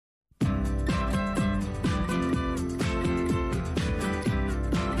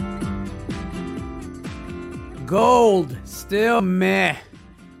Gold, still meh.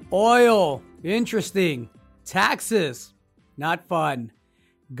 Oil, interesting. Taxes, not fun.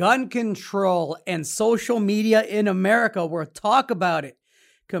 Gun control and social media in America, we'll talk about it.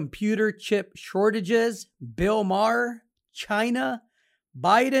 Computer chip shortages, Bill Maher, China,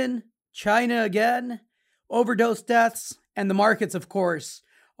 Biden, China again, overdose deaths, and the markets, of course.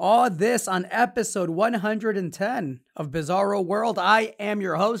 All this on episode 110 of Bizarro World. I am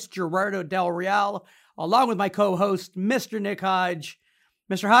your host, Gerardo Del Real, along with my co-host, Mr. Nick Hodge.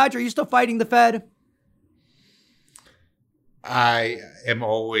 Mr. Hodge, are you still fighting the Fed? I am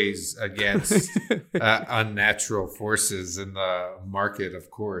always against unnatural forces in the market, of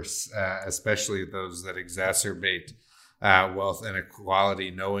course, especially those that exacerbate wealth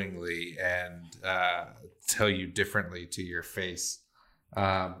inequality knowingly and tell you differently to your face.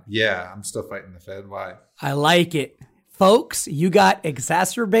 I'm still fighting the Fed. Why? I like it. Folks, you got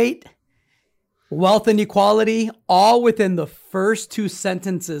exacerbate, wealth inequality, all within the first two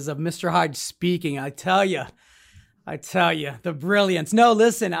sentences of Mr. Hodge speaking. I tell you, the brilliance. No,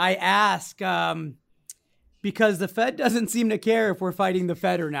 listen, I ask because the Fed doesn't seem to care if we're fighting the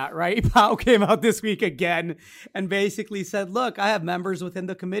Fed or not, right? Powell came out this week again and basically said, look, I have members within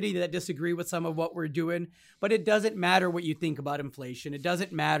the committee that disagree with some of what we're doing, but it doesn't matter what you think about inflation. It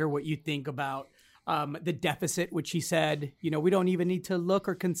doesn't matter what you think about the deficit, which he said, we don't even need to look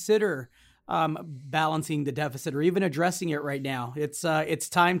or consider balancing the deficit or even addressing it right now. It's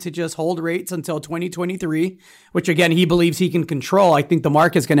time to just hold rates until 2023, which again, he believes he can control. I think the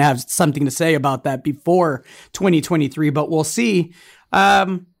market's going to have something to say about that before 2023, but we'll see.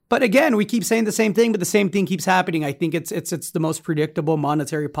 But again, we keep saying the same thing, but the same thing keeps happening. I think it's the most predictable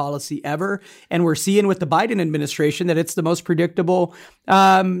monetary policy ever. And we're seeing with the Biden administration that it's the most predictable,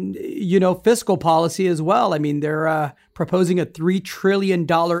 fiscal policy as well. I mean, they're proposing a $3 trillion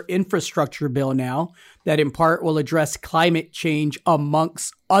infrastructure bill now that in part will address climate change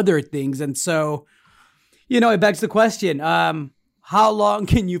amongst other things. And so, it begs the question, how long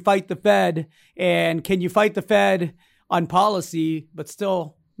can you fight the Fed? And can you fight the Fed on policy, but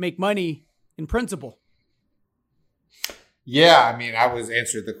still make money in principle? Yeah, I mean, I was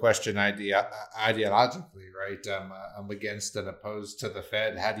answered the question ideologically, right? I'm against and opposed to the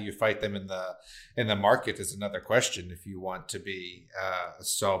Fed. How do you fight them in the market is another question. If you want to be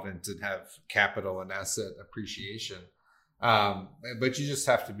solvent and have capital and asset appreciation, but you just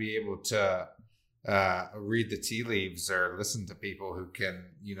have to be able to read the tea leaves or listen to people who can,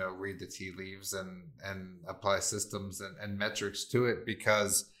 read the tea leaves and apply systems and metrics to it,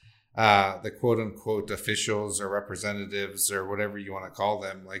 because the quote unquote officials or representatives or whatever you want to call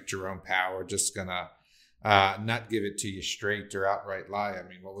them, like Jerome Powell, are just going to not give it to you straight or outright lie. I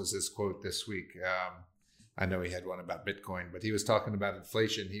mean, what was his quote this week? I know he had one about Bitcoin, but he was talking about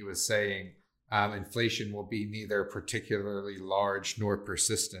inflation. He was saying inflation will be neither particularly large nor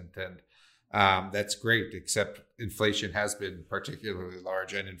persistent. And that's great, except inflation has been particularly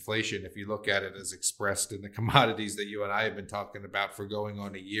large. And inflation, if you look at it as expressed in the commodities that you and I have been talking about for going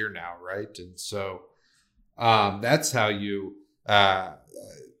on a year now, right? And so that's how you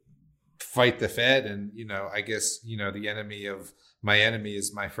fight the Fed. And, I guess, the enemy of my enemy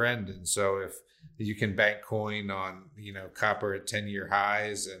is my friend. And so if you can bank coin on, copper at 10-year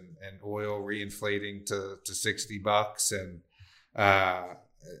highs and oil reinflating to $60 and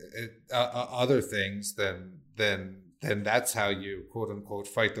other things, then that's how you quote unquote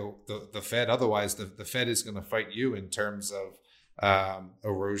fight the Fed. Otherwise, the Fed is going to fight you in terms of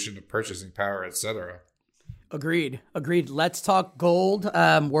erosion of purchasing power, etc. Agreed. Let's talk gold.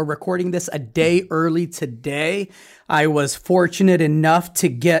 We're recording this a day early today. I was fortunate enough to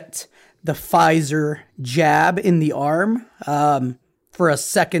get the Pfizer jab in the arm for a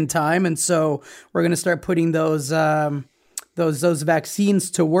second time, and so we're going to start putting those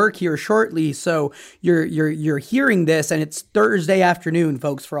vaccines to work here shortly. So you're hearing this, and it's Thursday afternoon,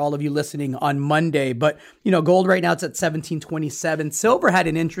 folks, for all of you listening on Monday. But, gold right now, it's at 1727. Silver had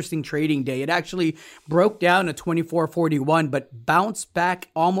an interesting trading day. It actually broke down to 24.41, but bounced back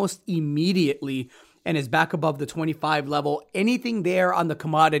almost immediately and is back above the 25 level. Anything there on the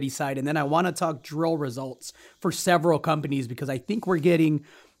commodity side? And then I want to talk drill results for several companies, because I think we're getting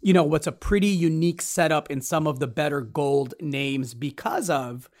what's a pretty unique setup in some of the better gold names because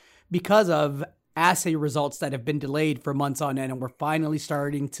of assay results that have been delayed for months on end. And we're finally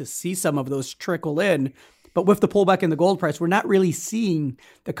starting to see some of those trickle in. But with the pullback in the gold price, we're not really seeing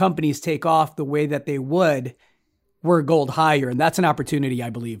the companies take off the way that they would were gold higher. And that's an opportunity, I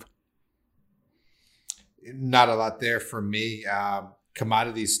believe. Not a lot there for me.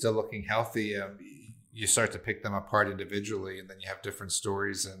 Commodities still looking healthy. you start to pick them apart individually, and then you have different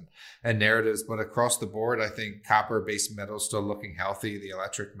stories and narratives. But across the board, I think copper-based metals still looking healthy. The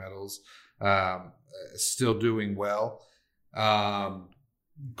electric metals still doing well.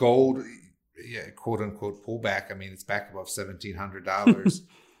 Gold, quote unquote pullback. I mean, it's back above $1,700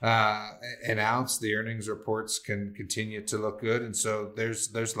 an ounce. The earnings reports can continue to look good, and so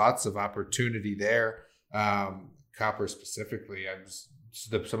there's lots of opportunity there. Copper specifically,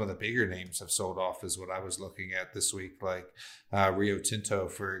 some of the bigger names have sold off, is what I was looking at this week, like Rio Tinto,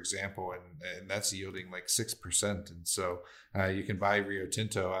 for example, and that's yielding like 6%. And so you can buy Rio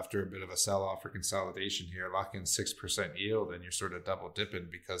Tinto after a bit of a sell-off or consolidation here, lock in 6% yield, and you're sort of double dipping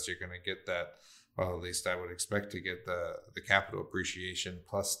because you're going to get that. Well, at least I would expect to get the capital appreciation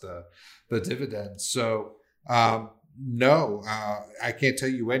plus the dividends. So no, I can't tell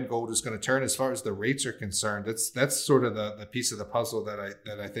you when gold is going to turn. As far as the rates are concerned, that's sort of the piece of the puzzle that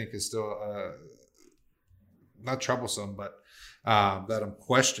I think is still not troublesome, but that I'm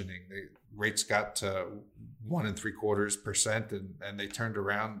questioning. The rates got to 1.75%, and they turned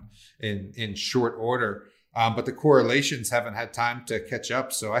around in short order. But the correlations haven't had time to catch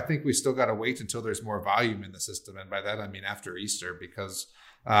up. So I think we still got to wait until there's more volume in the system. And by that, I mean after Easter, because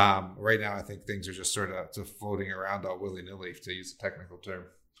right now I think things are just sort of floating around all willy-nilly, to use a technical term.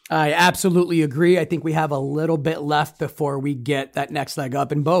 I absolutely agree. I think we have a little bit left before we get that next leg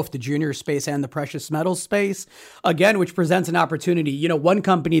up in both the junior space and the precious metals space, again, which presents an opportunity. You know, one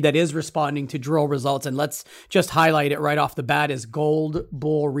company that is responding to drill results, and let's just highlight it right off the bat, is Gold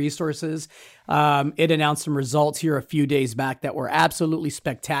Bull Resources. It announced some results here a few days back that were absolutely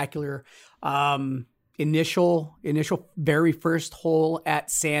spectacular. Initial very first hole at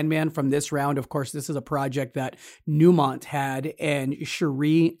Sandman from this round. Of course, this is a project that Newmont had, and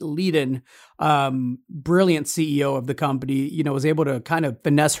Cherie Leedon, brilliant CEO of the company, you know, was able to kind of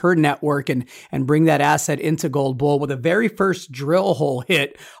finesse her network and bring that asset into Gold Bull with a very first drill hole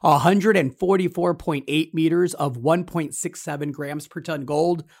hit 144.8 meters of 1.67 grams per ton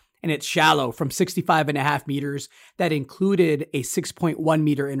gold. And it's shallow from 65.5 meters. That included a 6.1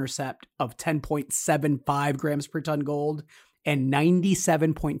 meter intercept of 10.75 grams per ton gold and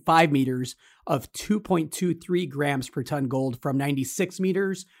 97.5 meters of 2.23 grams per ton gold from 96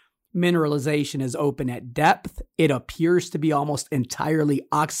 meters. Mineralization is open at depth. It appears to be almost entirely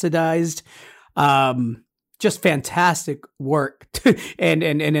oxidized. Just fantastic work and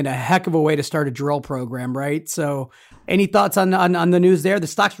in a heck of a way to start a drill program, right? So any thoughts on the news there? The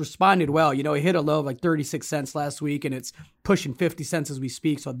stock's responded well. You know, it hit a low of like 36 cents last week, and it's pushing 50 cents as we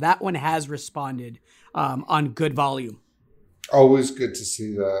speak. So that one has responded on good volume. Always good to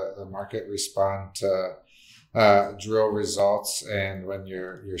see the market respond to drill results. And when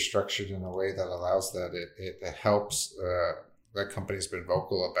you're structured in a way that allows that, it helps. That company's been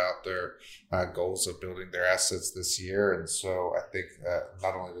vocal about their goals of building their assets this year. And so I think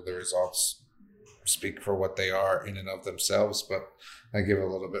not only do the results speak for what they are in and of themselves, but I give a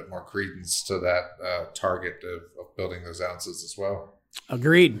little bit more credence to that target of building those ounces as well.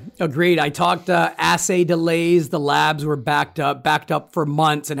 Agreed. I talked assay delays. The labs were backed up for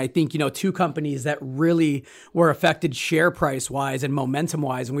months. And I think, you know, two companies that really were affected share price wise and momentum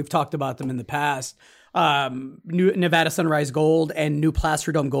wise, and we've talked about them in the past, New Nevada Sunrise Gold and New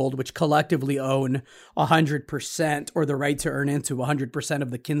Plasterdome Gold, which collectively own 100% or the right to earn into 100%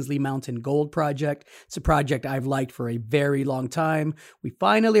 of the Kinsley Mountain Gold project. It's a project I've liked for a very long time. We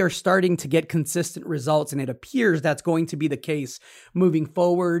finally are starting to get consistent results, and it appears that's going to be the case moving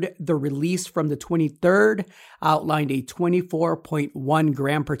forward. The release from the 23rd outlined a 24.1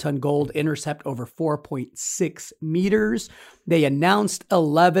 gram per ton gold intercept over 4.6 meters. They announced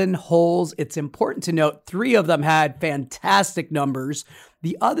 11 holes. It's important to note 3 of them had fantastic numbers.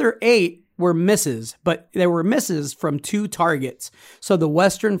 The other 8 were misses, but they were misses from 2 targets. So the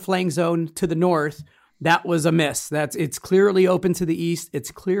western flank zone to the north, that was a miss. It's clearly open to the east.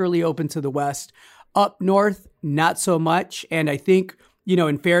 It's clearly open to the west. Up north, not so much. And I think, you know,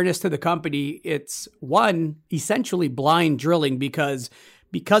 in fairness to the company, it's one, essentially blind drilling because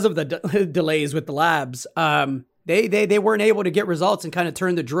of the delays with the labs. They weren't able to get results and kind of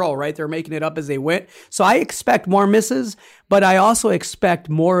turn the drill, right? They're making it up as they went. So I expect more misses, but I also expect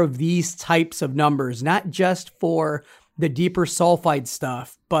more of these types of numbers, not just for the deeper sulfide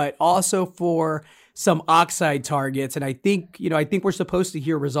stuff, but also for some oxide targets. And I think we're supposed to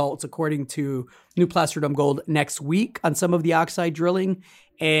hear results according to New Plasterdome Gold next week on some of the oxide drilling.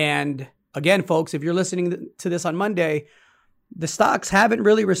 And again, folks, if you're listening to this on Monday, the stocks haven't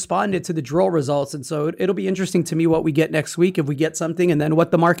really responded to the drill results. And so it'll be interesting to me what we get next week, if we get something, and then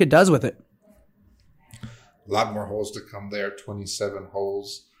what the market does with it. A lot more holes to come there, 27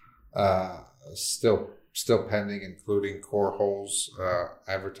 holes still pending, including Core Holes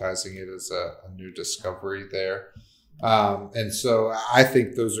advertising it as a new discovery there. And so I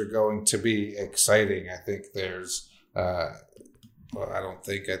think those are going to be exciting. I think there's, I'm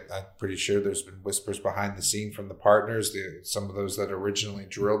pretty sure there's been whispers behind the scene from the partners, some of those that originally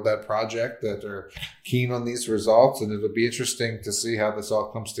drilled that project that are keen on these results. And it'll be interesting to see how this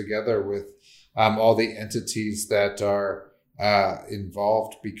all comes together with all the entities that are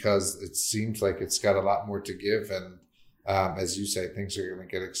involved, because it seems like it's got a lot more to give. And as you say, things are going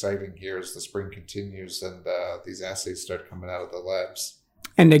to get exciting here as the spring continues and these assays start coming out of the labs.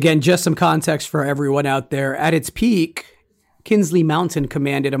 And again, just some context for everyone out there. At its peak, Kinsley Mountain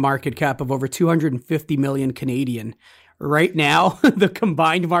commanded a market cap of over 250 million Canadian. Right now, the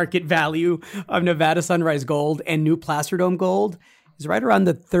combined market value of Nevada Sunrise Gold and New Placer Dome Gold is right around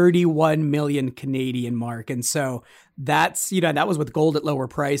the 31 million Canadian mark. And so that's, that was with gold at lower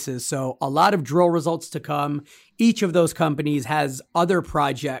prices. So a lot of drill results to come. Each of those companies has other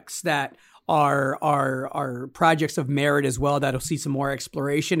projects that are projects of merit as well that'll see some more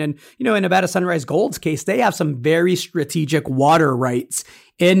exploration. And, in Nevada Sunrise Gold's case, they have some very strategic water rights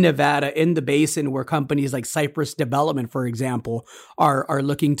in Nevada, in the basin, where companies like Cypress Development, for example, are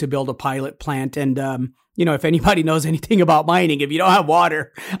looking to build a pilot plant. And, if anybody knows anything about mining, if you don't have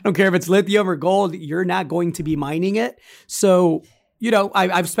water, I don't care if it's lithium or gold, you're not going to be mining it. So,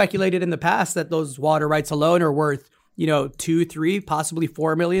 I've speculated in the past that those water rights alone are worth, 2, 3, possibly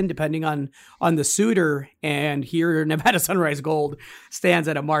 4 million, depending on the suitor. And here, Nevada Sunrise Gold stands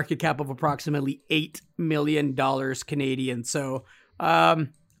at a market cap of approximately $8 million Canadian. So, a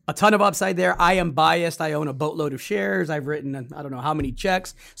ton of upside there. I am biased. I own a boatload of shares. I've written, I don't know how many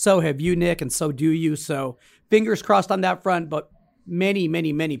checks. So have you, Nick, and so do you. So fingers crossed on that front, but many,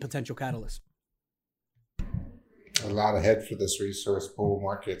 many, many potential catalysts. A lot ahead for this resource bull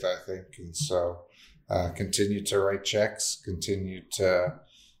market, I think. And so continue to write checks, continue to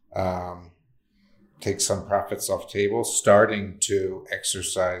take some profits off tables, starting to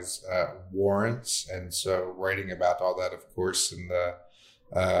exercise warrants. And so writing about all that, of course, in the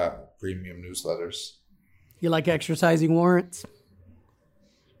premium newsletters. You like exercising warrants?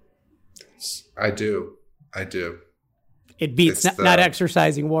 I do. It beats not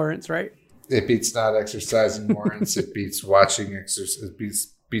exercising warrants, right? It beats not exercising warrants. It beats watching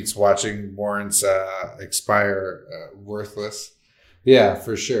beats watching warrants expire worthless. Yeah,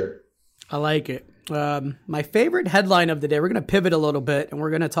 for sure. I like it. My favorite headline of the day, we're going to pivot a little bit and we're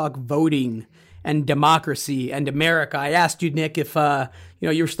going to talk voting and democracy and America. I asked you, Nick, if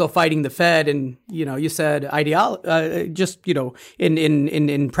you were still fighting the Fed, and you said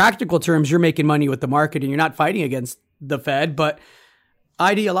in practical terms, you're making money with the market and you're not fighting against the Fed, but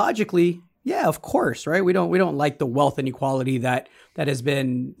ideologically, yeah, of course, right? We don't like the wealth inequality that has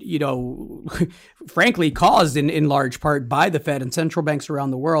been, frankly, caused in large part by the Fed and central banks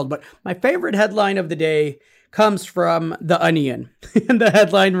around the world. But my favorite headline of the day comes from The Onion, and the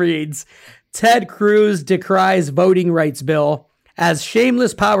headline reads, "Ted Cruz decries voting rights bill as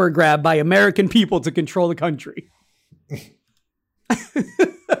shameless power grab by American people to control the country."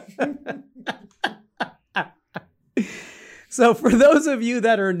 So for those of you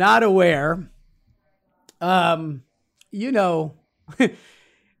that are not aware, in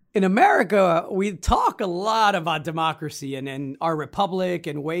America, we talk a lot about democracy and our republic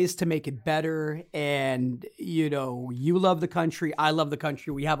and ways to make it better. And, you love the country. I love the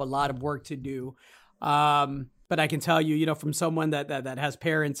country. We have a lot of work to do. But I can tell you, from someone that has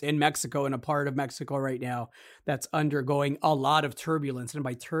parents in Mexico and a part of Mexico right now that's undergoing a lot of turbulence. And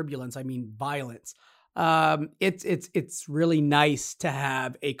by turbulence, I mean violence. It's really nice to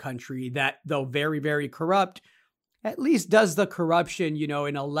have a country that, though very, very corrupt, at least does the corruption,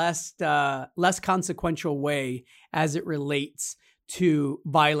 in a less consequential way as it relates to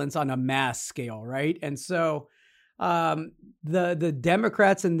violence on a mass scale, right? And so the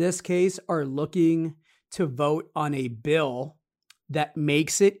Democrats in this case are looking to vote on a bill that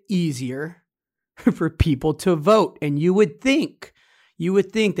makes it easier for people to vote. And you would think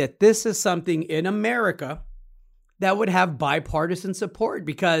that this is something in America that would have bipartisan support,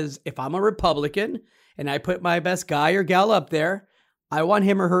 because if I'm a Republican and I put my best guy or gal up there, I want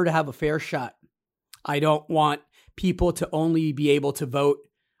him or her to have a fair shot. I don't want people to only be able to vote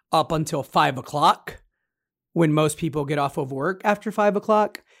up until 5 o'clock when most people get off of work after 5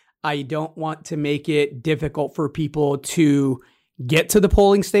 o'clock. I don't want to make it difficult for people to get to the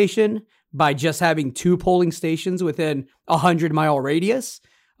polling station by just having 2 polling stations within a 100-mile radius,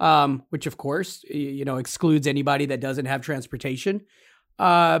 which of course, excludes anybody that doesn't have transportation.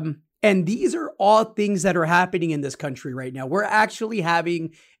 And And these are all things that are happening in this country right now. We're actually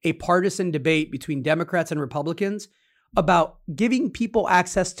having a partisan debate between Democrats and Republicans about giving people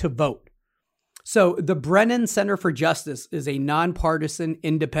access to vote. So the Brennan Center for Justice is a nonpartisan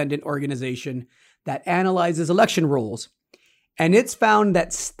independent organization that analyzes election rules. And it's found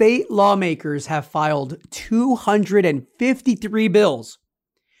that state lawmakers have filed 253 bills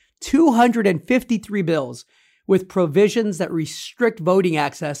with provisions that restrict voting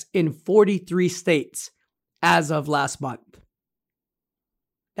access in 43 states as of last month.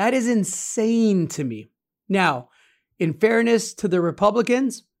 That is insane to me. Now, in fairness to the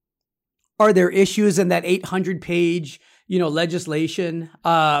Republicans, are there issues in that 800-page, legislation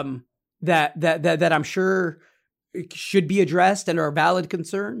that I'm sure should be addressed and are valid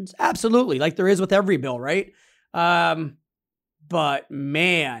concerns? Absolutely, like there is with every bill, right? But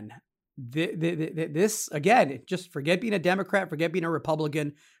man, this, again, just forget being a Democrat, forget being a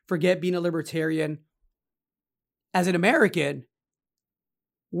Republican, forget being a libertarian. As an American,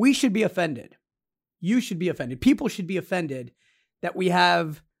 we should be offended. You should be offended. People should be offended that we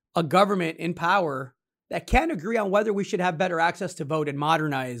have a government in power that can't agree on whether we should have better access to vote and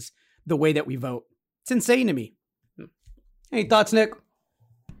modernize the way that we vote. It's insane to me. Any thoughts, Nick?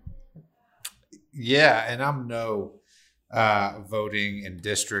 Yeah, and I'm no voting and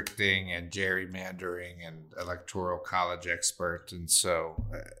districting and gerrymandering and electoral college expert, and so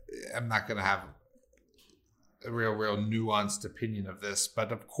I'm not going to have a real nuanced opinion of this.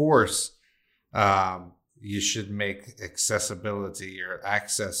 But of course, you should make accessibility or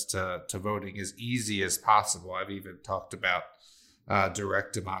access to voting as easy as possible. I've even talked about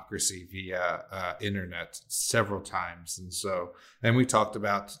direct democracy via internet several times. And we talked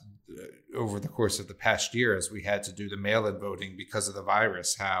about over the course of the past year, as we had to do the mail-in voting because of the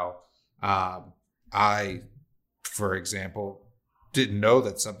virus, how I, for example, didn't know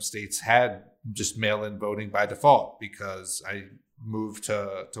that some states had just mail-in voting by default because I moved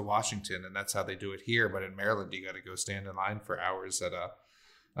to Washington and that's how they do it here. But in Maryland, you got to go stand in line for hours at a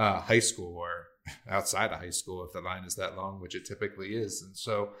high school or outside of high school if the line is that long, which it typically is. And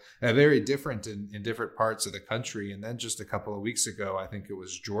so very different in different parts of the country. And then just a couple of weeks ago, I think it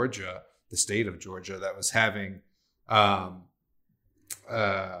was Georgia, the state of Georgia, that was having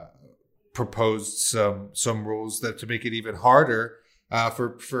proposed some rules that to make it even harder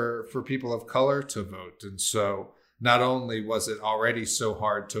for people of color to vote. And so not only was it already so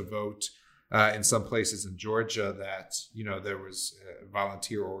hard to vote in some places in Georgia that, there was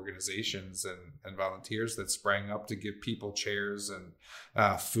volunteer organizations and volunteers that sprang up to give people chairs and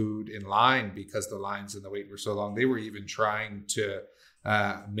food in line because the lines and the wait were so long. They were even trying to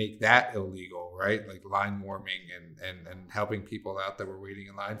make that illegal, right? Like line warming and helping people out that were waiting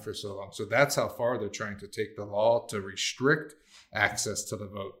in line for so long. So that's how far they're trying to take the law to restrict access to the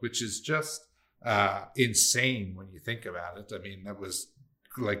vote, which is just insane when you think about it. I mean, that was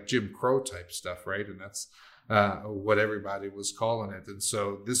like Jim Crow type stuff, right? And that's what everybody was calling it. And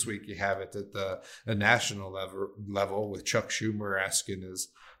so this week you have it at the national level with Chuck Schumer asking his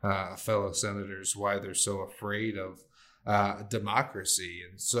fellow senators why they're so afraid of democracy.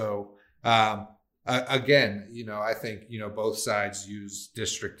 And so again, I think, both sides use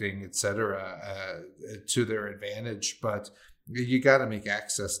districting, et cetera, to their advantage, but you got to make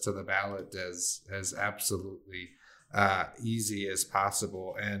access to the ballot as absolutely easy as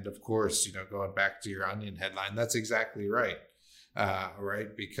possible. And of course, going back to your Onion headline, that's exactly right.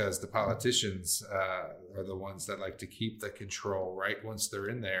 Right? Because the politicians are the ones that like to keep the control, right? Once they're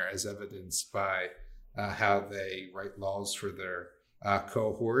in there, as evidenced by how they write laws for their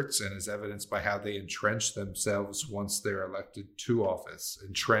cohorts, and as evidenced by how they entrench themselves once they're elected to office.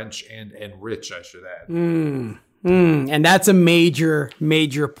 Entrench and enrich, I should add. And that's a major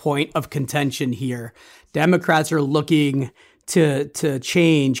point of contention here. Democrats are looking to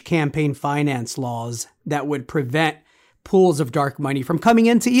change campaign finance laws that would prevent pools of dark money from coming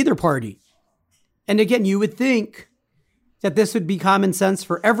into either party. And again, you would think that this would be common sense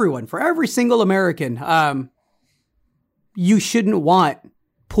for everyone, for every single American. You shouldn't want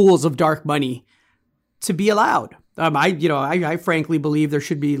pools of dark money to be allowed. I frankly believe there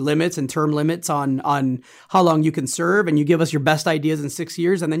should be limits and term limits on how long you can serve, and you give us your best ideas in 6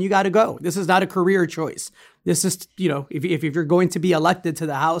 years and then you got to go. This is not a career choice. This is, if you're going to be elected to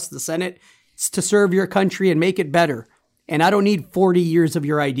the House, the Senate, it's to serve your country and make it better. And I don't need 40 years of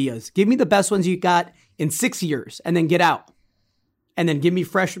your ideas. Give me the best ones you got in 6 years and then get out. And then give me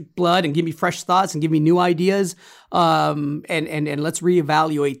fresh blood and give me fresh thoughts and give me new ideas. And let's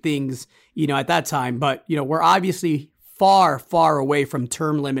reevaluate things, at that time. But, we're obviously far, far away from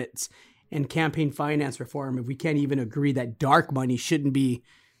term limits and campaign finance reform if we can't even agree that dark money shouldn't be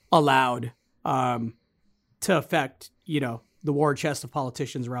allowed to affect, the war chest of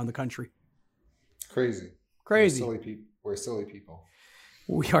politicians around the country. Crazy. Crazy. We're silly people.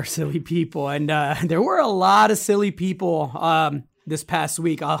 We are silly people. And there were a lot of silly people this past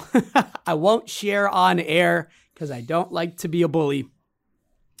week. I won't share on air because I don't like to be a bully.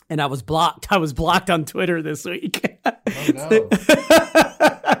 And I was blocked. I was blocked on Twitter this week. Oh, no.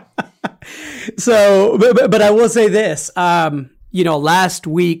 So, but I will say this. Last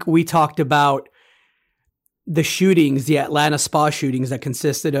week we talked about the shootings, the Atlanta spa shootings that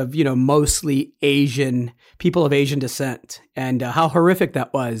consisted of, mostly Asian people of Asian descent, and how horrific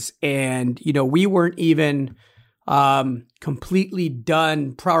that was. And, we weren't even completely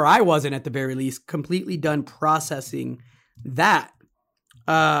done, or I wasn't at the very least, completely done processing that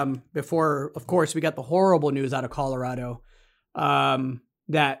before, of course, we got the horrible news out of Colorado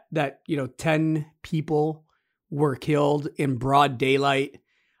that 10 people were killed in broad daylight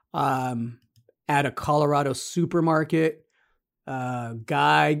at a Colorado supermarket.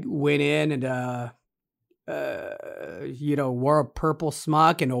 Guy went in and wore a purple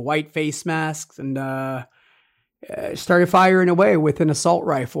smock and a white face mask and started firing away with an assault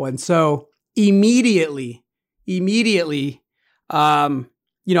rifle. And so immediately, I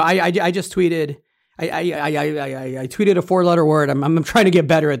just tweeted. I tweeted a 4-letter word. I'm trying to get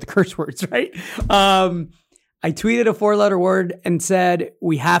better at the curse words, right? I tweeted a 4-letter word and said,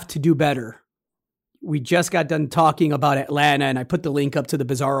 we have to do better. We just got done talking about Atlanta, and I put the link up to the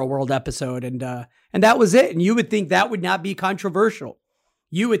Bizarro World episode, and that was it. And you would think that would not be controversial.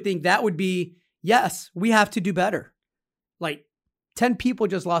 You would think that would be, yes, we have to do better. Like 10 people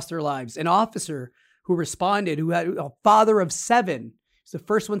just lost their lives. An officer who responded, who had a father of 7, he's the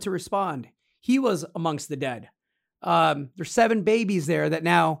first one to respond. He was amongst the dead. There's 7 babies there that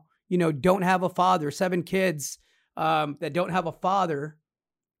now, don't have a father, 7 kids that don't have a father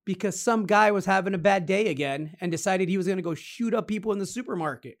because some guy was having a bad day again and decided he was going to go shoot up people in the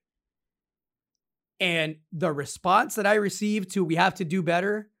supermarket. And the response that I received to we have to do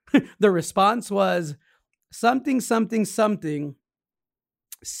better, the response was something,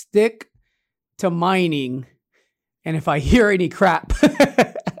 stick to mining. And if I hear any crap,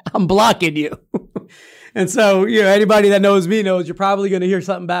 I'm blocking you. And so, anybody that knows me knows you're probably going to hear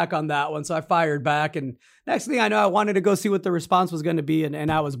something back on that one. So I fired back. And next thing I know, I wanted to go see what the response was going to be. And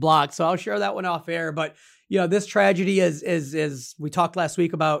I was blocked. So I'll share that one off air. But, this tragedy is we talked last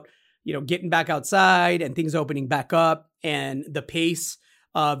week about, getting back outside and things opening back up and the pace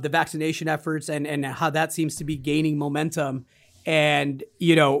of the vaccination efforts and how that seems to be gaining momentum. And,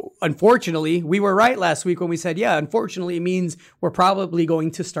 unfortunately, we were right last week when we said, unfortunately, it means we're probably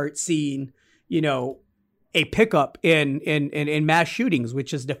going to start seeing, a pickup in mass shootings,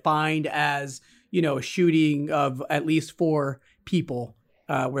 which is defined as, a shooting of at least 4 people,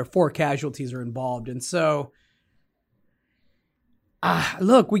 where 4 casualties are involved. And so,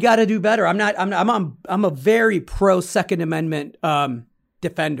 look, we got to do better. I'm a very pro Second Amendment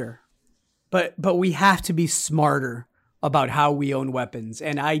defender, but we have to be smarter about how we own weapons.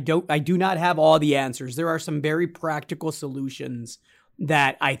 And I do not have all the answers. There are some very practical solutions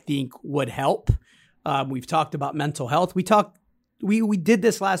that I think would help. We've talked about mental health. We did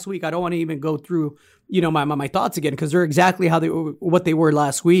this last week. I don't want to even go through, my thoughts again, because they're exactly what they were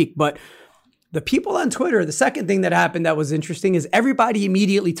last week. But the people on Twitter, the second thing that happened that was interesting is everybody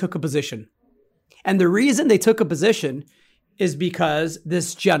immediately took a position. And the reason they took a position is because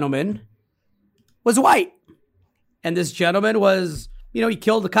this gentleman was white. And this gentleman was, he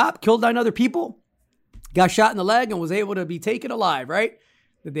killed a cop, killed 9 other people, got shot in the leg and was able to be taken alive, right?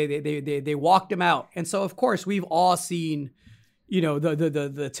 They walked him out. And so, of course, we've all seen,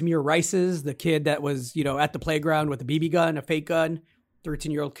 the Tamir Rice's, the kid that was, at the playground with a BB gun, a fake gun,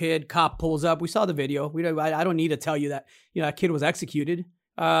 13-year-old kid, cop pulls up. We saw the video. I don't need to tell you that, that kid was executed.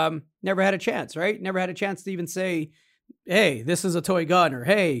 Never had a chance, right? Never had a chance to even say, hey, this is a toy gun, or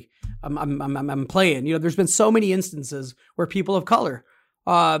hey, I'm playing. There's been so many instances where people of color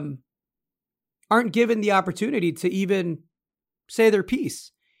aren't given the opportunity to even say their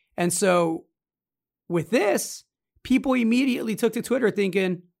piece. And so with this, people immediately took to Twitter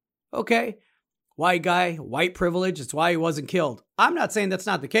thinking, okay, white guy, white privilege, it's why he wasn't killed. I'm not saying that's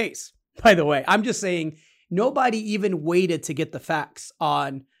not the case, by the way. I'm just saying nobody even waited to get the facts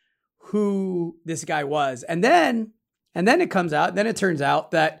on who this guy was. And then it comes out, then it turns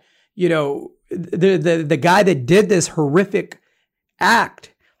out that, the guy that did this horrific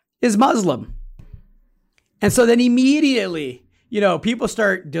act is Muslim. And so then immediately, people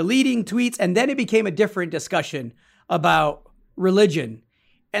start deleting tweets, and then it became a different discussion about religion.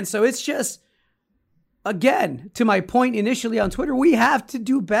 And so it's just, again, to my point initially on Twitter, we have to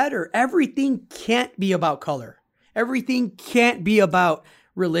do better. Everything can't be about color. Everything can't be about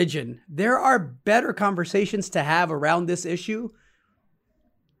religion. There are better conversations to have around this issue.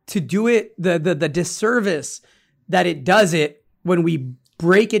 To do it, the disservice that it does it when we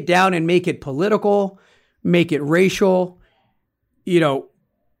break it down and make it political, make it racial,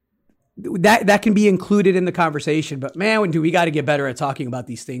 that can be included in the conversation. But man, we got to get better at talking about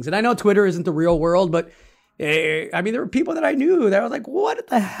these things. And I know Twitter isn't the real world, but there were people that I knew that were like, what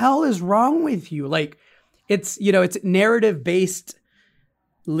the hell is wrong with you? Like, it's narrative based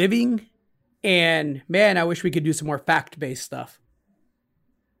living. And man, I wish we could do some more fact based stuff.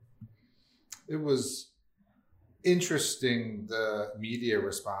 It was interesting, the media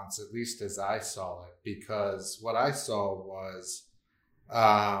response, at least as I saw it, because what I saw was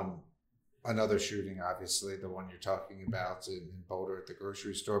another shooting, obviously, the one you're talking about in Boulder at the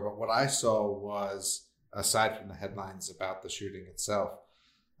grocery store. But what I saw was, aside from the headlines about the shooting itself,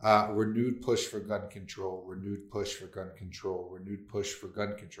 renewed push for gun control, renewed push for gun control, renewed push for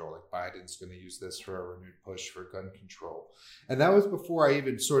gun control. Like Biden's going to use this for a renewed push for gun control. And that was before I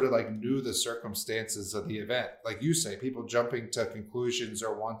even sort of like knew the circumstances of the event. Like you say, people jumping to conclusions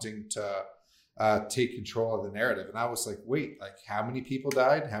or wanting to take control of the narrative. And I was like, wait, like how many people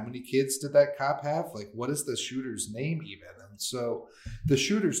died? How many kids did that cop have? Like, what is the shooter's name even? And so the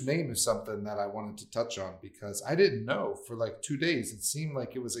shooter's name is something that I wanted to touch on because I didn't know for like 2 days. It seemed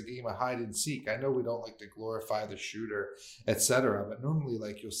like it was a game of hide and seek. I know we don't like to glorify the shooter, etc., but normally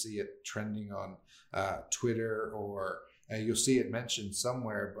like you'll see it trending on Twitter or you'll see it mentioned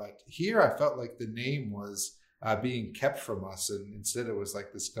somewhere. But here I felt like the name was being kept from us, and instead it was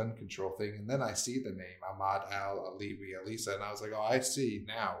like this gun control thing. And then I see the name Ahmad al-Aliwi Alisa, and I was like, oh, I see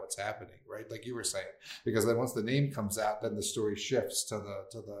now what's happening, right? Like you were saying, because then once the name comes out, then the story shifts to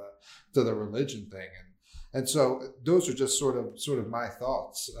the religion thing, and so those are just sort of my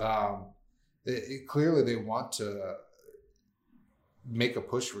thoughts. Clearly they want to make a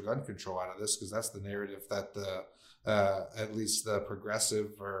push for gun control out of this because that's the narrative that the at least the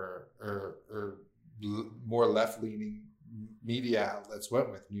progressive or more left-leaning media outlets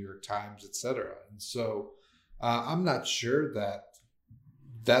went with, New York Times, etc. And so I'm not sure that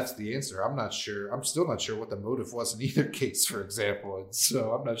that's the answer. I'm still not sure what the motive was in either case, for example. And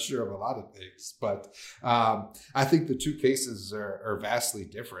so I'm not sure of a lot of things. But I think the two cases are vastly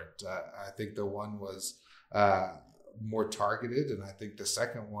different. I think the one was more targeted, and I think the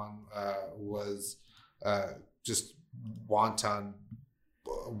second one was just wanton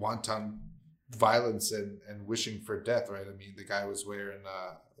violence and wishing for death, right? I mean, the guy was wearing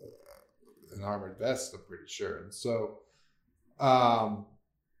an armored vest, I'm pretty sure. And so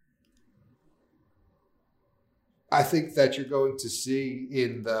I think that you're going to see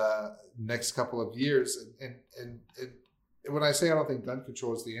in the next couple of years, and when I say I don't think gun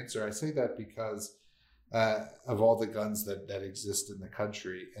control is the answer, I say that because of all the guns that exist in the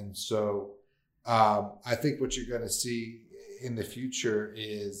country. And so I think what you're going to see in the future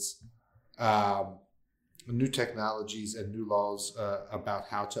is new technologies and new laws about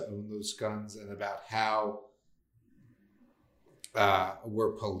how to own those guns and about how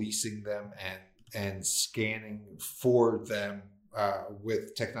we're policing them and scanning for them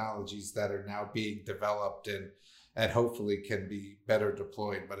with technologies that are now being developed and hopefully can be better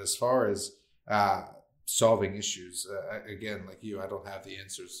deployed. But as far as solving issues, again, like you, I don't have the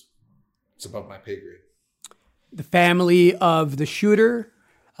answers. It's above my pay grade. The family of the shooter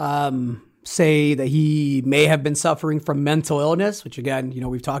say that he may have been suffering from mental illness, which again,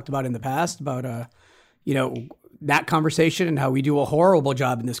 we've talked about in the past about, that conversation and how we do a horrible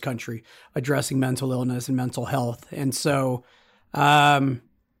job in this country addressing mental illness and mental health. And so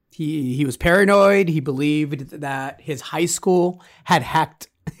he was paranoid. He believed that his high school had hacked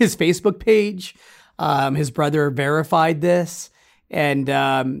his Facebook page. His brother verified this. And,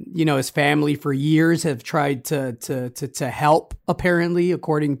 his family for years have tried to help, apparently,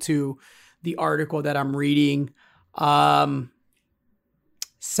 according to the article that I'm reading.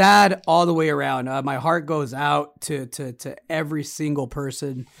 Sad all the way around. My heart goes out to every single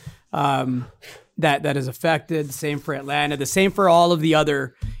person that is affected. The same for Atlanta. The same for all of the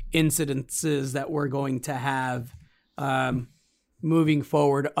other incidences that we're going to have moving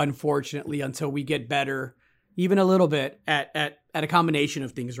forward, unfortunately, until we get better, even a little bit at a combination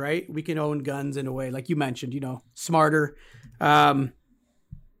of things, right? We can own guns in a way, like you mentioned, smarter. In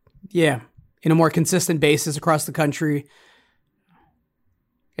a more consistent basis across the country.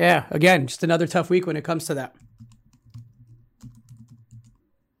 Yeah, again, just another tough week when it comes to that.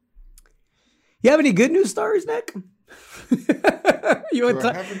 You have any good news stories, Nick? You would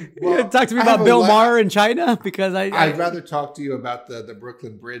talk to me about Bill Maher in China, because I'd rather talk to you about the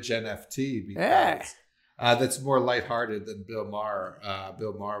Brooklyn Bridge NFT, because that's more lighthearted than Bill Maher.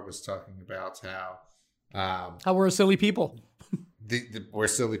 Bill Maher was talking about how we're silly people. We're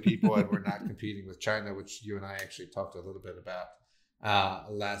silly people, and we're not competing with China, which you and I actually talked a little bit about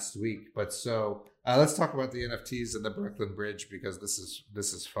last week. But so let's talk about the NFTs and the Brooklyn Bridge, because this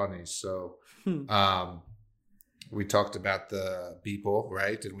is funny. So we talked about the Beeple,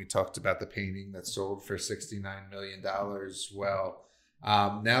 right? And we talked about the painting that sold for $69 million. Well,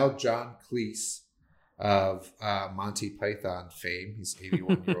 now John Cleese of Monty Python fame, he's an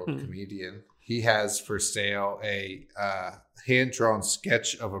 81-year-old comedian. He has for sale a hand-drawn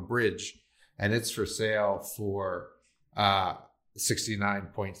sketch of a bridge, and it's for sale for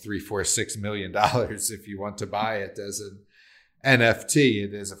 $69.346 million if you want to buy it as an NFT.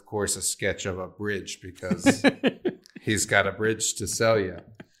 It is, of course, a sketch of a bridge, because he's got a bridge to sell you.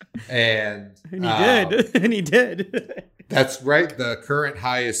 And he did. That's right. The current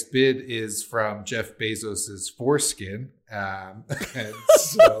highest bid is from Jeff Bezos's foreskin. And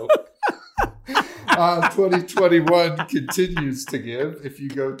so 2021 continues to give. If you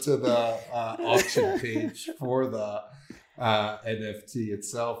go to the auction page for the NFT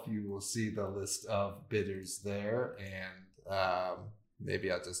itself, you will see the list of bidders there. And maybe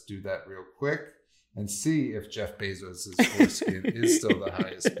I'll just do that real quick and see if Jeff Bezos's foreskin is still the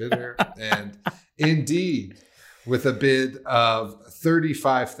highest bidder. And indeed, with a bid of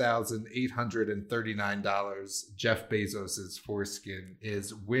 $35,839, Jeff Bezos's foreskin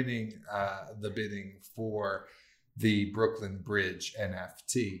is winning the bidding for the Brooklyn Bridge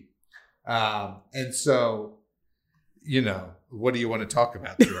NFT. And so, what do you want to talk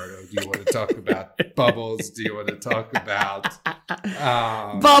about, Gerardo? Do you want to talk about bubbles? Do you want to talk about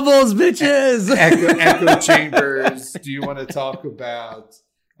bubbles, bitches? Echo chambers? Do you want to talk about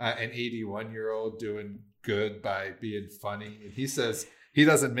an 81-year-old doing good by being funny? And he says he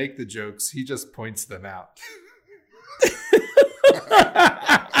doesn't make the jokes, he just points them out.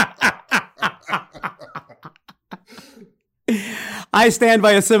 I stand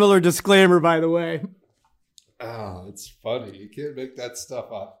by a similar disclaimer, by the way. Oh, it's funny. You can't make that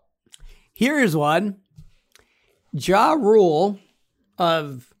stuff up. Here's one. Ja Rule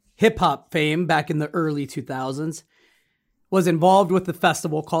of hip-hop fame back in the early 2000s was involved with the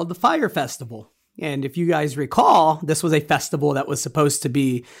festival called the Fyre Festival. And if you guys recall, this was a festival that was supposed to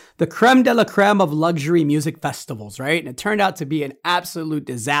be the creme de la creme of luxury music festivals, right? And it turned out to be an absolute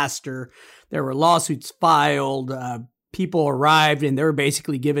disaster. There were lawsuits filed. People arrived and they were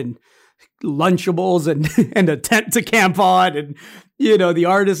basically given Lunchables and a tent to camp on. And, the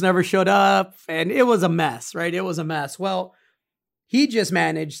artist never showed up. And it was a mess, right? It was a mess. Well, he just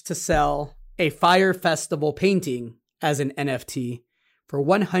managed to sell a Fyre Festival painting as an NFT for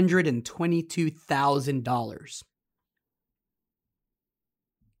 $122,000.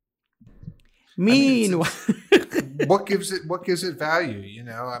 Meanwhile, what gives it value?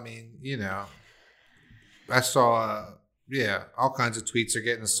 I saw, all kinds of tweets are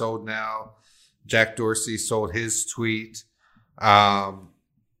getting sold now. Jack Dorsey sold his tweet. No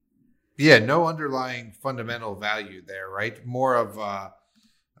underlying fundamental value there, right? More of a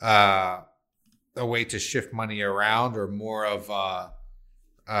way to shift money around, or more of a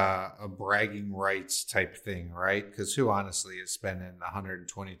bragging rights type thing, right? Because who honestly is spending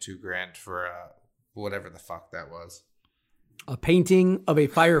 $122,000 for whatever the fuck that was? A painting of a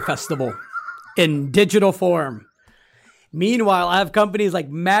Fyre Festival in digital form. Meanwhile, I have companies like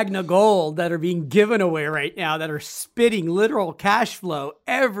Magna Gold that are being given away right now that are spitting literal cash flow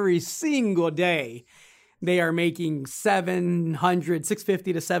every single day. They are making $650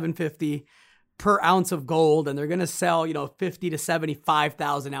 to $750 per ounce of gold, and they're going to sell, 50 to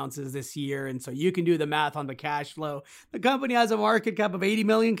 75,000 ounces this year. And so you can do the math on the cash flow. The company has a market cap of 80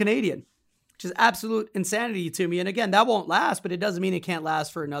 million Canadian, which is absolute insanity to me. And again, that won't last, but it doesn't mean it can't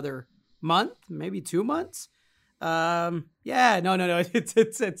last for another month, maybe 2 months. No.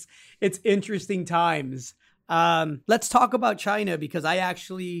 It's interesting times. Let's talk about China, because I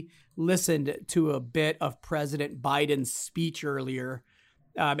actually listened to a bit of President Biden's speech earlier.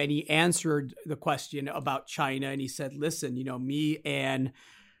 And he answered the question about China, and he said, listen, me and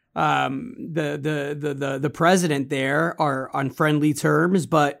the president there are on friendly terms,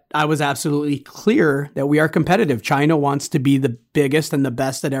 but I was absolutely clear that we are competitive. China wants to be the biggest and the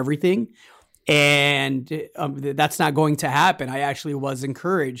best at everything. And that's not going to happen. I actually was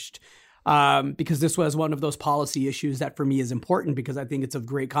encouraged because this was one of those policy issues that for me is important, because I think it's of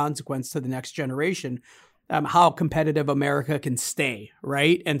great consequence to the next generation, how competitive America can stay,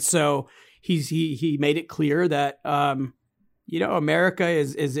 right? And so he made it clear that America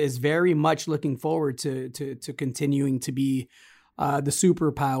is very much looking forward to continuing to be the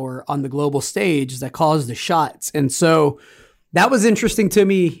superpower on the global stage that calls the shots. And so that was interesting to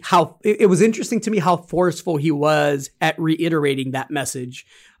me how forceful he was at reiterating that message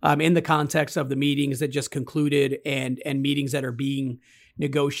in the context of the meetings that just concluded and meetings that are being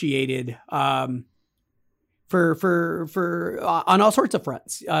negotiated for on all sorts of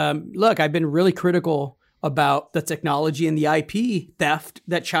fronts. Look, I've been really critical about the technology and the IP theft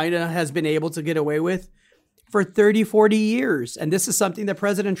that China has been able to get away with for 30, 40 years. And this is something that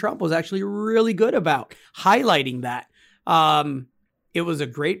President Trump was actually really good about, highlighting that. It was a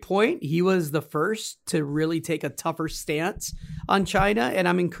great point. He was the first to really take a tougher stance on China. And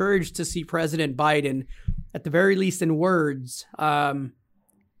I'm encouraged to see President Biden, at the very least in words,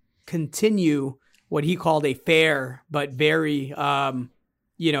 continue what he called a fair but very,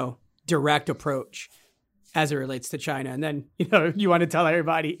 direct approach as it relates to China. And then, you want to tell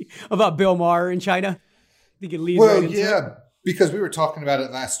everybody about Bill Maher in China? I think it leads right into it. Because we were talking about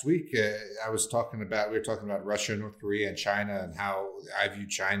it last week. We were talking about Russia, North Korea, and China, and how I view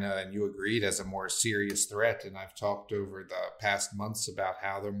China, and you agreed, as a more serious threat. And I've talked over the past months about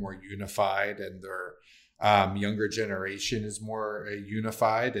how they're more unified, and their younger generation is more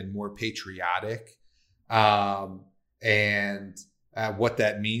unified and more patriotic. And what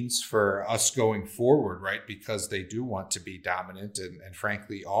that means for us going forward, right? Because they do want to be dominant, and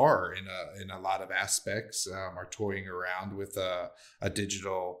frankly are in a lot of aspects, are toying around with a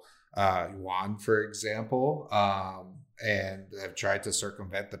digital yuan, for example, and have tried to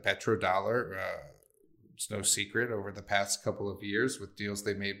circumvent the petrodollar. It's no secret over the past couple of years with deals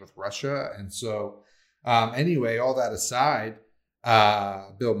they made with Russia. And so anyway, all that aside,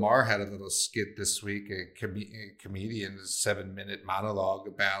 Bill Maher had a little skit this week, a comedian's 7-minute monologue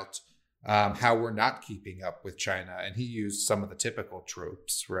about how we're not keeping up with China. And he used some of the typical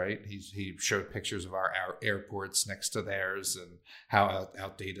tropes, right? He showed pictures of our airports next to theirs, and how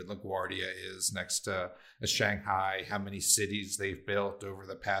outdated LaGuardia is next to Shanghai, how many cities they've built over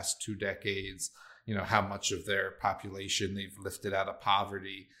the past 2 decades, how much of their population they've lifted out of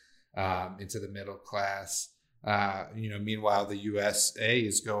poverty into the middle class. Meanwhile, the USA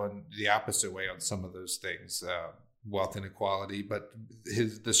is going the opposite way on some of those things, wealth inequality. But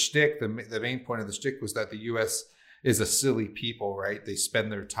the main point of the shtick was that the US is a silly people, right? They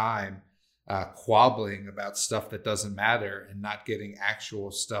spend their time quabbling about stuff that doesn't matter and not getting actual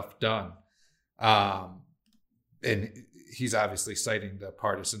stuff done. And he's obviously citing the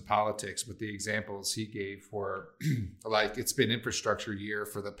partisan politics, but the examples he gave were like, it's been infrastructure year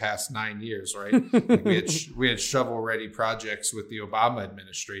for the past 9 years, right? Like we had shovel-ready projects with the Obama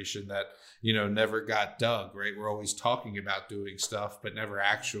administration that, never got dug, right? We're always talking about doing stuff, but never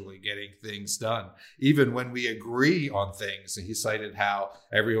actually getting things done. Even when we agree on things, and he cited how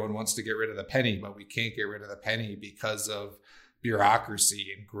everyone wants to get rid of the penny, but we can't get rid of the penny because of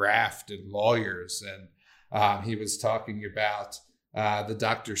bureaucracy and graft and lawyers. And he was talking about the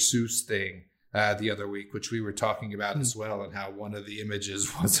Dr. Seuss thing the other week, which we were talking about as well, and how one of the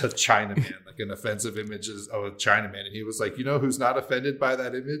images was a Chinaman, like an offensive image of a Chinaman. And he was like, who's not offended by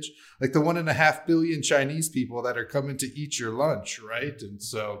that image? Like the 1.5 billion Chinese people that are coming to eat your lunch, right? And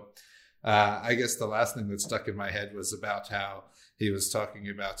so I guess the last thing that stuck in my head was about how he was talking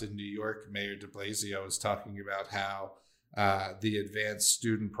about in New York, Mayor de Blasio was talking about how the advanced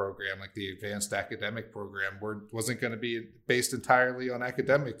student program, like the advanced academic program, wasn't going to be based entirely on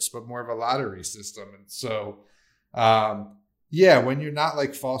academics, but more of a lottery system. And so, when you're not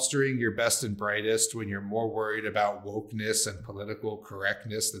like fostering your best and brightest, when you're more worried about wokeness and political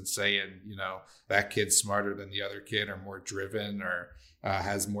correctness than saying, that kid's smarter than the other kid, or more driven, or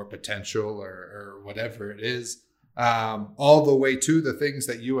has more potential, or whatever it is, all the way to the things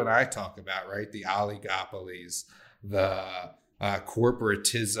that you and I talk about, right? The oligopolies, the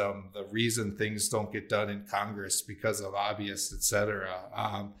corporatism, the reason things don't get done in Congress because of lobbyists, et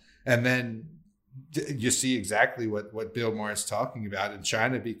cetera. And then you see exactly what Bill Maher is talking about, and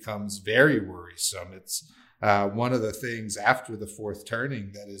China becomes very worrisome. It's one of the things after the fourth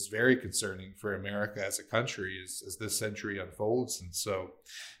turning that is very concerning for America as a country as this century unfolds. And so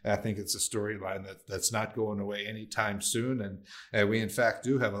I think it's a storyline that's not going away anytime soon. And we, in fact,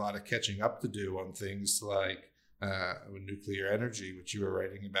 do have a lot of catching up to do on things like nuclear energy, which you were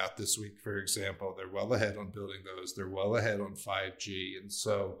writing about this week, for example. They're well ahead on building those. They're well ahead on 5G. And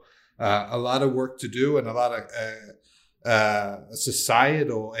so a lot of work to do, and a lot of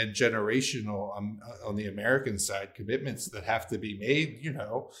societal and generational on the American side commitments that have to be made,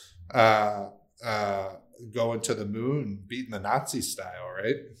 going to the moon, beating the Nazi style,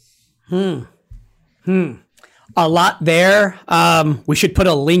 right? A lot there. We should put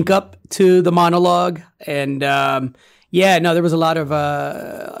a link up to the monologue. And yeah, no, there was a lot of,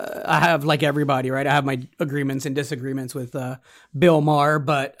 I have, like everybody, right? I have my agreements and disagreements with Bill Maher,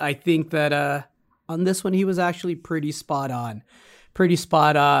 but I think that on this one, he was actually pretty spot on. Pretty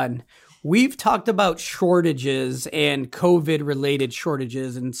spot on. We've talked about shortages and COVID related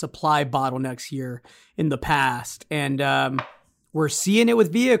shortages and supply bottlenecks here in the past. And we're seeing it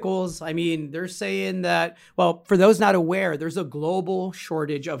with vehicles. I mean, they're saying that, well, for those not aware, there's a global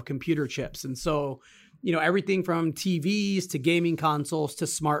shortage of computer chips. And so, you know, everything from TVs to gaming consoles to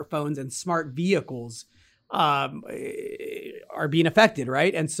smartphones and smart vehicles are being affected,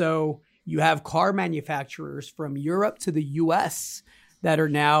 right? And so you have car manufacturers from Europe to the US that are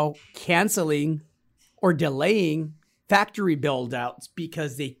now canceling or delaying factory build outs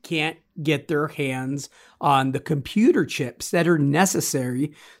because they can't get their hands on the computer chips that are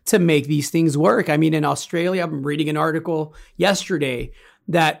necessary to make these things work. I mean, in Australia, I'm reading an article yesterday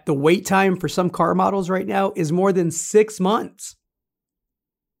that the wait time for some car models right now is more than 6 months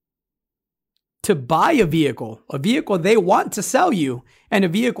to buy a vehicle they want to sell you, and a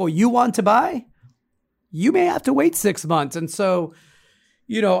vehicle you want to buy, you may have to wait 6 months. And so,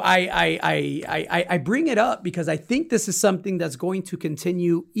 you know, I bring it up because I think this is something that's going to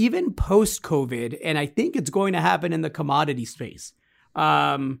continue even post-COVID, and I think it's going to happen in the commodity space.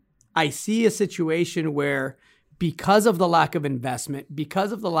 I see a situation where because of the lack of investment,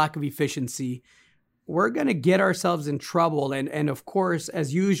 because of the lack of efficiency, we're going to get ourselves in trouble. And of course,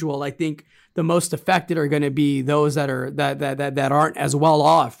 as usual, I think the most affected are going to be those that aren't as well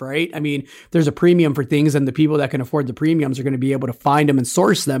off, right? I mean, there's a premium for things, and the people that can afford the premiums are going to be able to find them and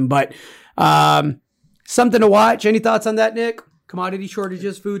source them. But something to watch. Any thoughts on that, Nick? Commodity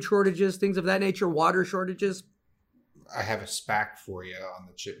shortages, food shortages, things of that nature, water shortages? I have a SPAC for you on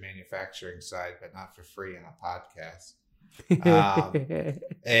the chip manufacturing side, but not for free in a podcast.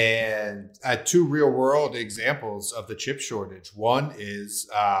 And two real world examples of the chip shortage. One is,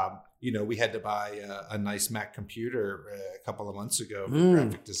 we had to buy a nice Mac computer a couple of months ago for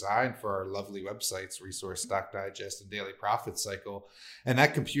graphic design for our lovely websites, Resource, Stock Digest, and Daily Profit Cycle. And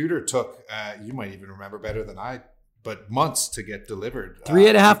that computer took, you might even remember better than I, but months to get delivered.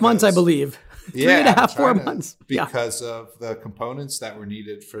 3.5 months, I believe. 3.5, 4 months. Because of the components that were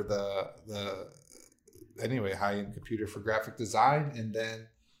needed for the high-end computer for graphic design. And then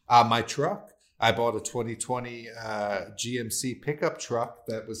my truck, I bought a 2020 GMC pickup truck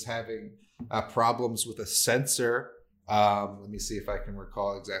that was having problems with a sensor. Let me see if I can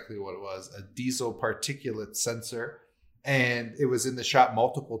recall exactly what it was. A diesel particulate sensor. And it was in the shop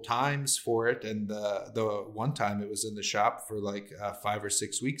multiple times for it. And the one time it was in the shop for like 5 or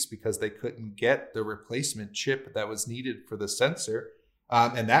 6 weeks because they couldn't get the replacement chip that was needed for the sensor.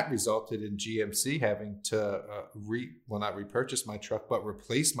 And that resulted in GMC having to not repurchase my truck, but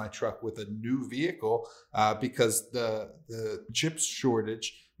replace my truck with a new vehicle because the chip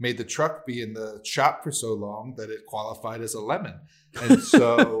shortage made the truck be in the shop for so long that it qualified as a lemon. And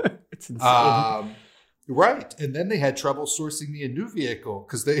so, it's insane. Right. And then they had trouble sourcing me a new vehicle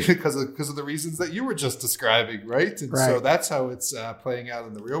because of the reasons that you were just describing. Right. And so that's how it's playing out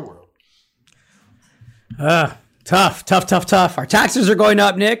in the real world. Tough. Our taxes are going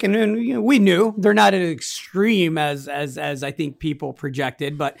up, Nick, and we knew they're not as extreme as I think people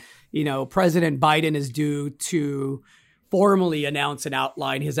projected. But, President Biden is due to formally announce and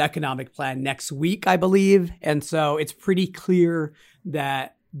outline his economic plan next week, I believe. And so it's pretty clear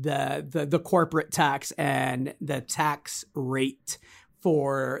that the corporate tax and the tax rate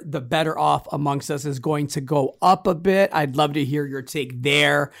for the better off amongst us is going to go up a bit. I'd love to hear your take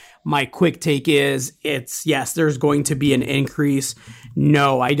there. My quick take is yes, there's going to be an increase.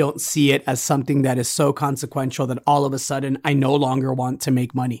 No, I don't see it as something that is so consequential that all of a sudden I no longer want to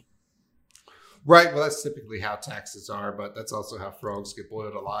make money. Right. Well, that's typically how taxes are, but that's also how frogs get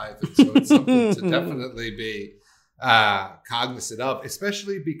boiled alive. And so it's something to definitely be cognizant of,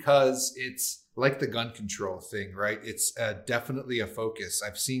 especially because it's like the gun control thing, right? It's definitely a focus.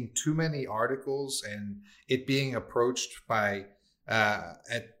 I've seen too many articles and it being approached from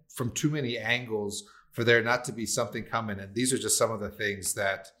too many angles for there not to be something coming. And these are just some of the things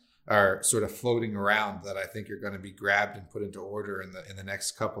that are sort of floating around that I think are going to be grabbed and put into order in the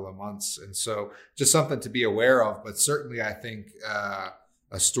next couple of months. And so just something to be aware of, but certainly I think a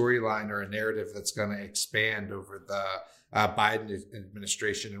storyline or a narrative that's going to expand over the Biden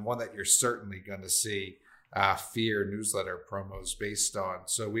administration, and one that you're certainly going to see Fyre newsletter promos based on.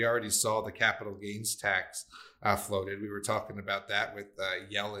 So we already saw the capital gains tax floated. We were talking about that with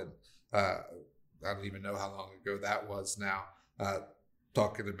Yellen. I don't even know how long ago that was now.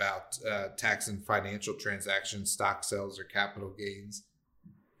 talking about tax and financial transactions, stock sales, or capital gains.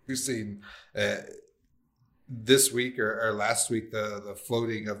 We've seen this week or last week the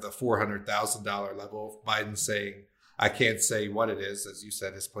floating of the $400,000 level. Biden saying, I can't say what it is. As you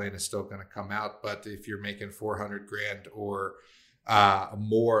said, his plan is still going to come out. But if you're making 400 grand or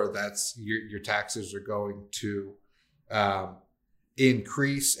more, that's your taxes are going to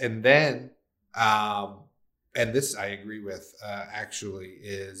increase. And then, and this I agree with, actually,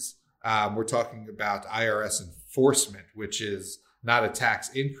 is we're talking about IRS enforcement, which is not a tax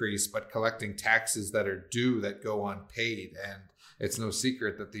increase, but collecting taxes that are due that go unpaid. And it's no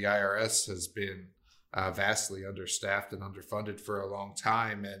secret that the IRS has been vastly understaffed and underfunded for a long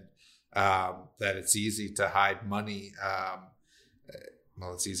time, and that it's easy to hide money.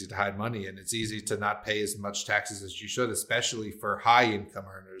 It's easy to hide money, and it's easy to not pay as much taxes as you should, especially for high income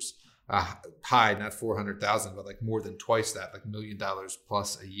earners. High, not 400,000, but like more than twice that, like $1 million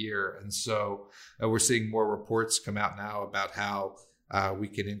plus a year. And so we're seeing more reports come out now about how we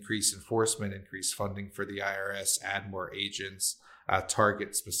can increase enforcement, increase funding for the IRS, add more agents,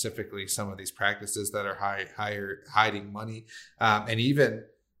 target specifically some of these practices that are hiding money. And even,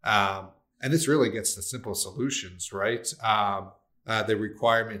 and this really gets to simple solutions, right? The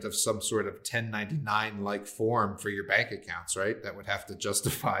requirement of some sort of 1099-like form for your bank accounts, right? That would have to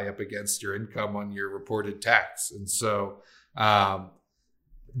justify up against your income on your reported tax. And so,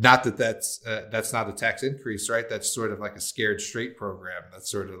 not that that's not a tax increase, right? That's sort of like a scared straight program.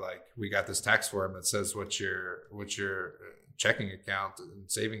 That's sort of like, we got this tax form that says what your checking account and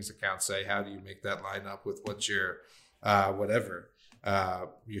savings account say. How do you make that line up with what your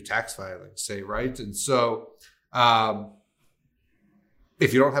your tax filings say, right? And so,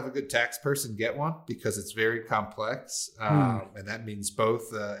 if you don't have a good tax person, get one, because it's very complex. And that means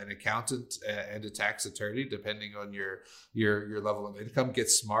both an accountant and a tax attorney, depending on your level of income. Get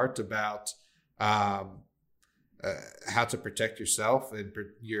smart about how to protect yourself and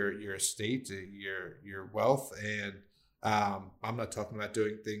your estate, your wealth. And I'm not talking about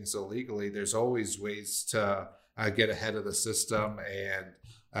doing things illegally. There's always ways to get ahead of the system and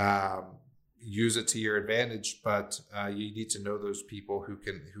use it to your advantage, but you need to know those people who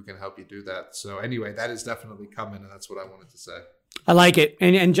can help you do that. So anyway, that is definitely coming, and that's what I wanted to say. I like it.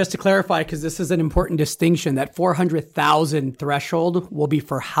 And just to clarify, because this is an important distinction, that 400,000 threshold will be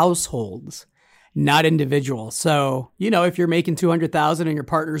for households, not individuals. So, if you're making 200,000 and your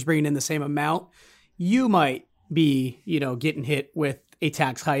partner's bringing in the same amount, you might be, getting hit with a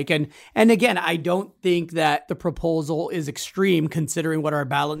tax hike. And again, I don't think that the proposal is extreme considering what our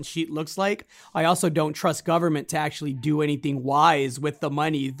balance sheet looks like. I also don't trust government to actually do anything wise with the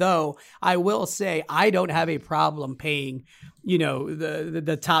money, though I will say I don't have a problem paying,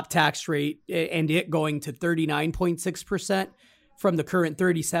 the top tax rate and it going to 39.6% from the current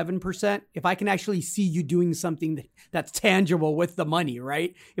 37%. If I can actually see you doing something that's tangible with the money,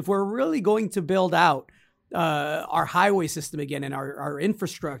 right? If we're really going to build out our highway system again, and our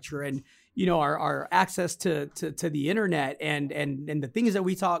infrastructure, and our access to the internet, and the things that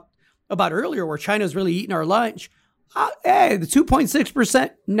we talked about earlier, where China's really eating our lunch. The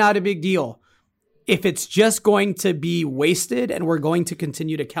 2.6%, not a big deal. If it's just going to be wasted and we're going to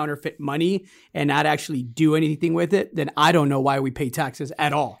continue to counterfeit money and not actually do anything with it, then I don't know why we pay taxes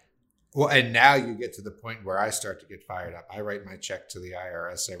at all. Well, and now you get to the point where I start to get fired up. I write my check to the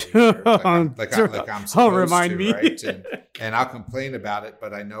IRS every year, like I'm supposed to, me. Right? And I'll complain about it,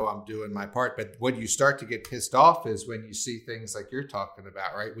 but I know I'm doing my part. But when you start to get pissed off is when you see things like you're talking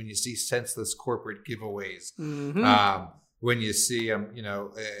about, right? When you see senseless corporate giveaways, when you see them,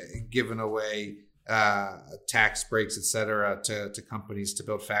 giving away tax breaks, et cetera, to companies to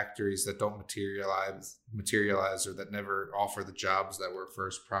build factories that don't materialize or that never offer the jobs that were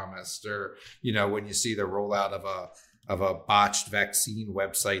first promised, or when you see the rollout of a botched vaccine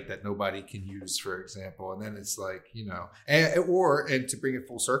website that nobody can use, for example, and then it's like and to bring it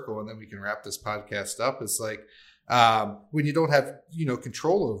full circle, and then we can wrap this podcast up. It's like when you don't have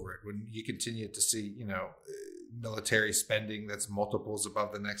control over it, when you continue to see military spending that's multiples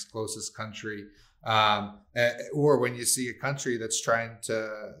above the next closest country. Or when you see a country that's trying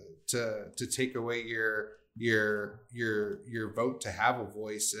to take away your vote to have a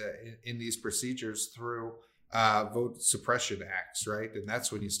voice in these procedures through vote suppression acts, right? And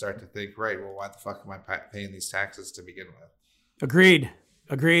that's when you start to think, right, well, why the fuck am I paying these taxes to begin with? Agreed.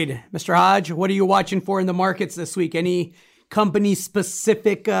 Mr. Hodge, what are you watching for in the markets this week? Any company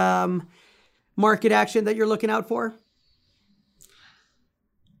specific market action that you're looking out for?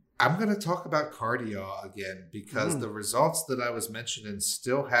 I'm going to talk about cardio again because the results that I was mentioning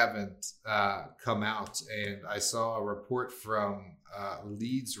still haven't come out. And I saw a report from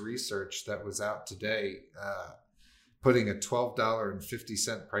Leeds Research that was out today putting a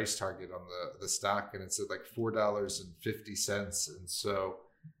 $12.50 price target on the stock. And it's at like $4.50. And so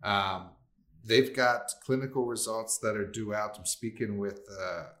they've got clinical results that are due out. I'm speaking with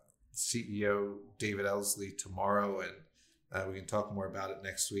CEO David Elsley tomorrow, and we can talk more about it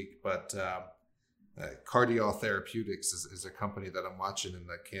next week. But Cardiol Therapeutics is a company that I'm watching in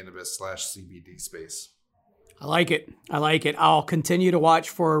the cannabis/CBD space. I like it. I'll continue to watch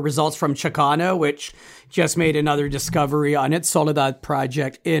for results from Chicano, which just made another discovery on its Soledad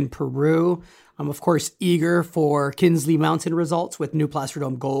project in Peru. I'm, of course, eager for Kinsley Mountain results with New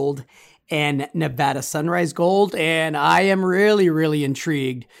Plasterdome Gold and Nevada Sunrise Gold. And I am really, really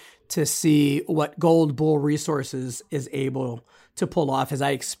intrigued to see what Gold Bull Resources is able to pull off, as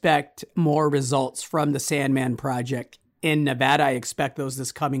I expect more results from the Sandman project in Nevada. I expect those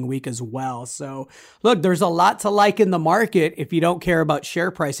this coming week as well. So look, there's a lot to like in the market if you don't care about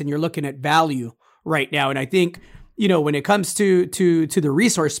share price and you're looking at value right now. And I think, when it comes to the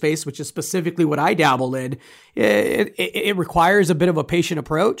resource space, which is specifically what I dabble in, it requires a bit of a patient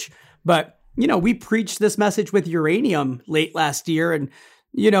approach. But, we preached this message with uranium late last year, and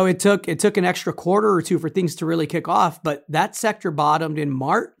it took an extra quarter or two for things to really kick off, but that sector bottomed in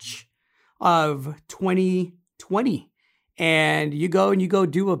March of 2020. And you go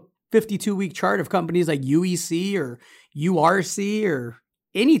do a 52-week chart of companies like UEC or URC or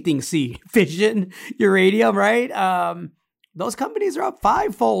anything C, fission, uranium, right? Those companies are up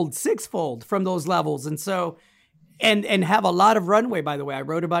 5-fold, 6-fold from those levels. And so, and have a lot of runway, by the way. I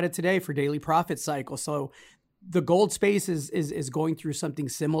wrote about it today for Daily Profit Cycle. So the gold space is going through something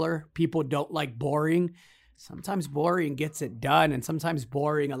similar. People don't like boring. Sometimes boring gets it done, and sometimes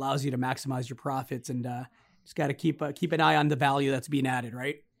boring allows you to maximize your profits. And just got to keep an eye on the value that's being added,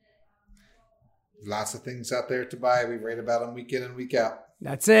 right? Lots of things out there to buy. We write about them week in and week out.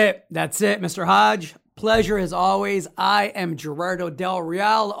 That's it, Mr. Hodge. Pleasure as always. I am Gerardo Del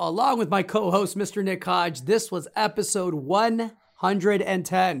Real, along with my co-host, Mr. Nick Hodge. This was episode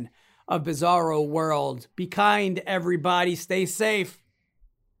 110 of Bizarro World. Be kind, everybody. Stay safe.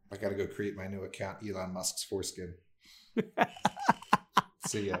 I got to go create my new account, Elon Musk's foreskin.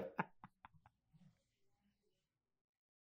 See ya.